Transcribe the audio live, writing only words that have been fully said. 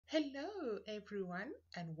Hello everyone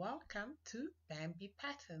and welcome to Bambi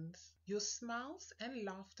Patterns, your smiles and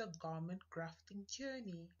laughter garment grafting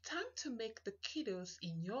journey. Time to make the kiddos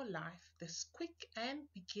in your life this quick and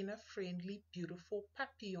beginner friendly beautiful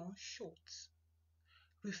Papillon shorts.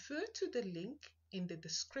 Refer to the link in the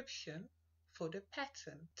description for the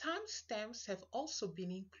pattern. Timestamps have also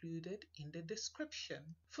been included in the description.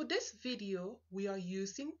 For this video, we are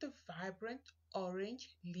using the vibrant orange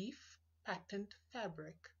leaf patterned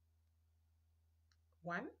fabric.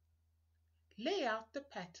 1. Lay out the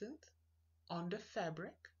pattern on the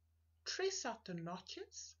fabric, trace out the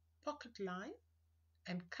notches, pocket line,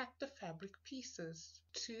 and cut the fabric pieces.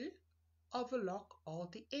 2. Overlock all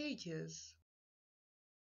the edges.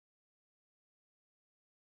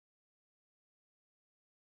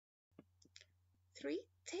 3.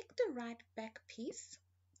 Take the right back piece.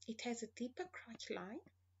 It has a deeper crotch line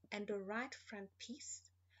and the right front piece.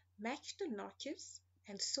 Match the notches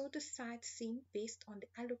and sew the side seam based on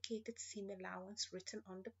the allocated seam allowance written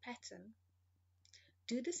on the pattern.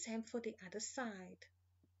 Do the same for the other side.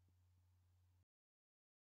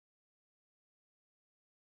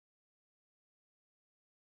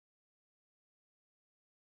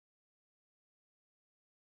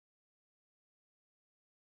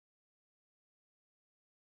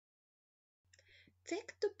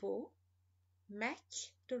 Take the bow,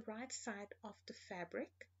 match the right side of the fabric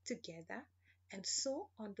together and sew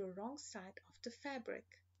on the wrong side of the fabric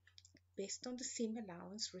based on the seam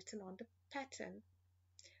allowance written on the pattern,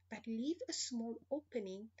 but leave a small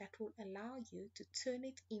opening that will allow you to turn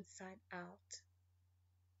it inside out.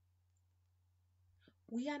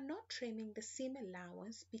 We are not trimming the seam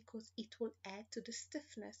allowance because it will add to the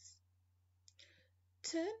stiffness.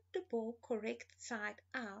 Turn the bow correct side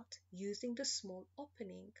out using the small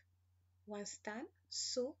opening. Once done,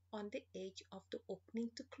 sew on the edge of the opening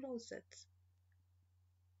to close it.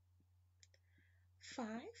 5.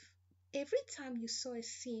 Every time you sew a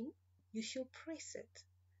seam, you should press it.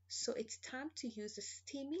 So it's time to use a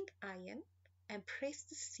steaming iron and press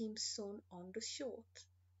the seam sewn on the short,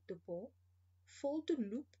 the bow. Fold the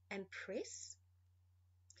loop and press.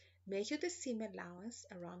 Measure the seam allowance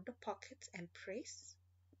around the pockets and press.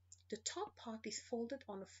 The top part is folded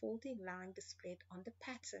on a folding line displayed on the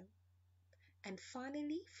pattern. And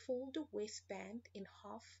finally, fold the waistband in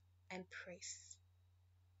half and press.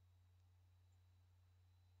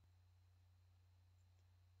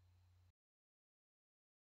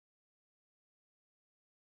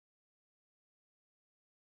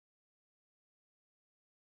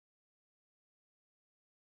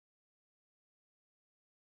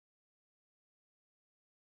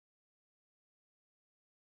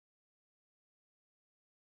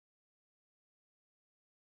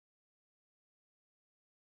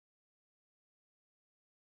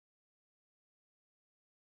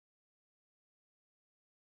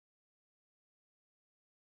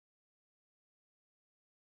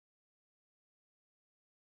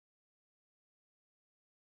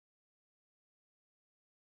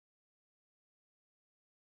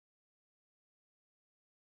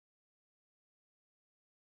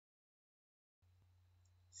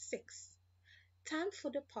 Six. Time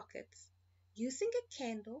for the pockets. Using a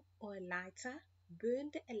candle or a lighter,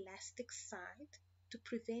 burn the elastic side to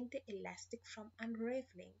prevent the elastic from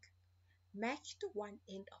unraveling. Match the one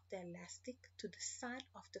end of the elastic to the side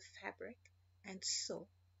of the fabric and sew.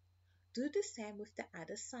 Do the same with the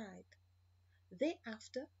other side.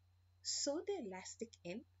 Thereafter, sew the elastic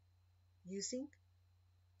in using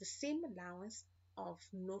the seam allowance of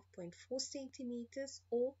 0.4 centimeters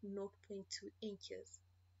or 0.2 inches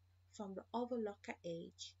from the overlocker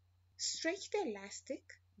edge. Stretch the elastic.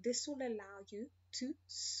 This will allow you to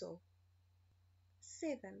sew.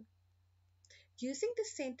 7. Using the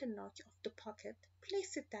center notch of the pocket,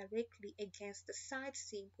 place it directly against the side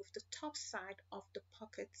seam with the top side of the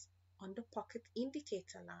pockets on the pocket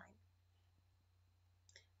indicator line.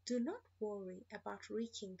 Do not worry about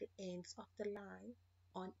reaching the ends of the line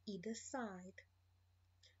on either side.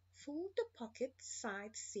 Fold the pocket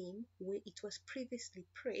side seam where it was previously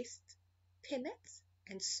pressed, pin it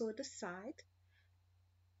and sew the side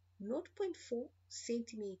 0.4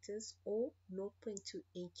 centimeters or 0.2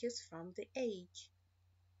 inches from the edge.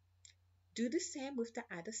 Do the same with the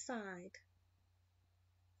other side.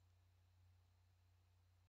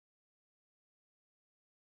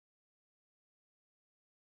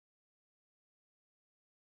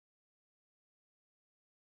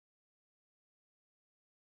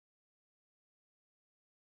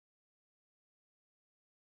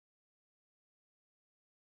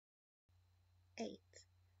 Eight.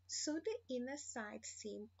 Sew the inner side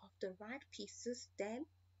seam of the right pieces, then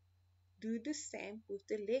Do the same with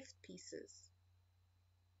the left pieces.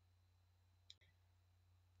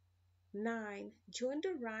 9. Join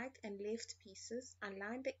the right and left pieces.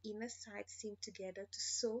 Align the inner side seam together to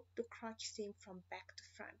sew the crotch seam from back to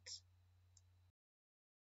front.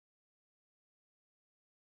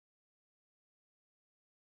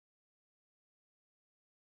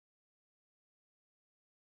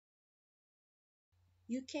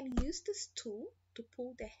 You can use this tool to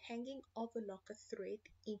pull the hanging overlocker thread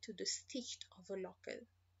into the stitched overlocker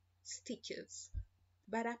stitches,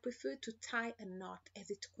 but I prefer to tie a knot as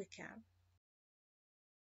it's quicker.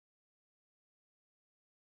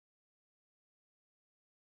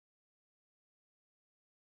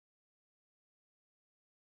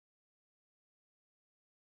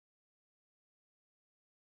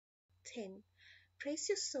 Ten. Press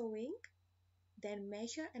your sewing, then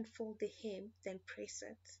measure and fold the hem, then press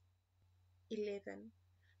it. 11.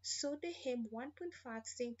 Sew the hem 1.5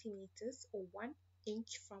 centimeters or 1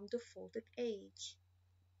 inch from the folded edge.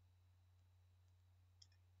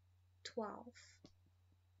 12.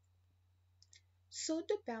 Sew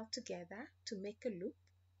the belt together to make a loop.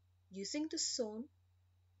 Using the sewn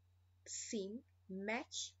seam,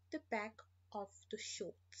 match the back of the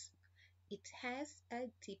shorts. It has a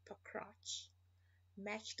deeper crotch.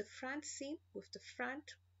 Match the front seam with the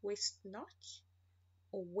front waist notch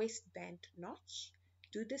or waistband notch.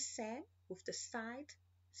 Do the same with the side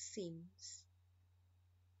seams.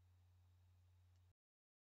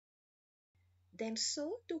 Then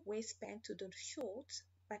sew the waistband to the shorts,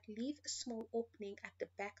 but leave a small opening at the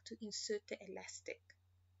back to insert the elastic.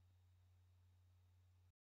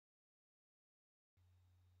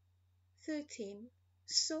 13.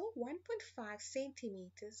 Sew 1.5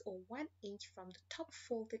 centimeters or 1 inch from the top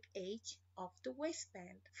folded edge of the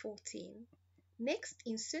waistband. 14. Next,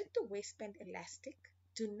 insert the waistband elastic.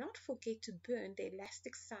 Do not forget to burn the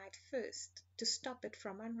elastic side first to stop it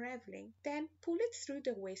from unraveling. Then pull it through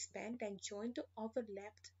the waistband and join the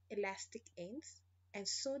overlapped elastic ends and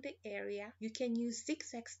sew the area. You can use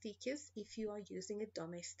zigzag stitches if you are using a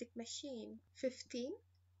domestic machine. 15.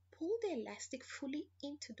 Pull the elastic fully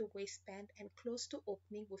into the waistband and close the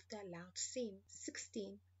opening with the allowed seam.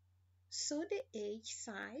 16. Sew the edge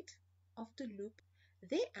side of the loop.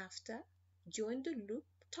 Thereafter, join the loop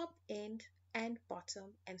top end and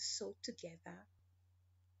bottom and sew together.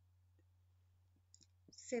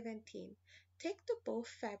 17. Take the bow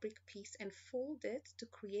fabric piece and fold it to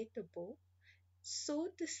create the bow. Sew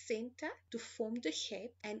the center to form the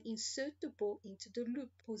shape and insert the bow into the loop.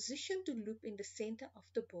 Position the loop in the center of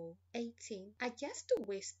the bow. 18. Adjust the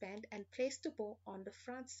waistband and place the bow on the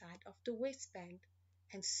front side of the waistband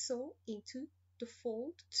and sew into the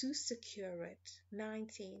fold to secure it.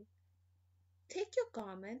 19. Take your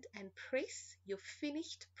garment and press your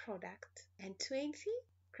finished product. And 20.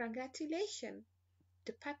 Congratulations!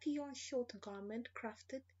 The Papillon short garment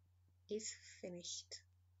crafted is finished.